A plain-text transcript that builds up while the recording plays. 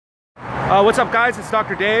What's up, guys? It's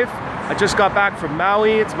Dr. Dave. I just got back from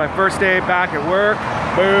Maui. It's my first day back at work.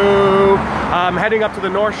 Boo! I'm heading up to the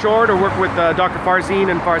North Shore to work with Dr. Farzin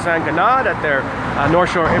and Farzan Ganad at their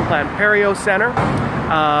North Shore Implant Perio Center.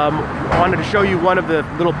 I wanted to show you one of the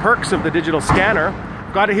little perks of the digital scanner.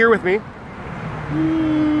 I've got it here with me.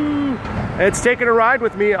 It's taking a ride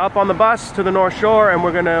with me up on the bus to the North Shore, and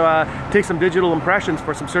we're going to take some digital impressions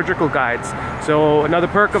for some surgical guides. So another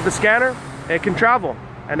perk of the scanner, it can travel,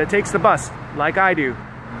 and it takes the bus like I do.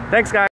 Thanks, guys.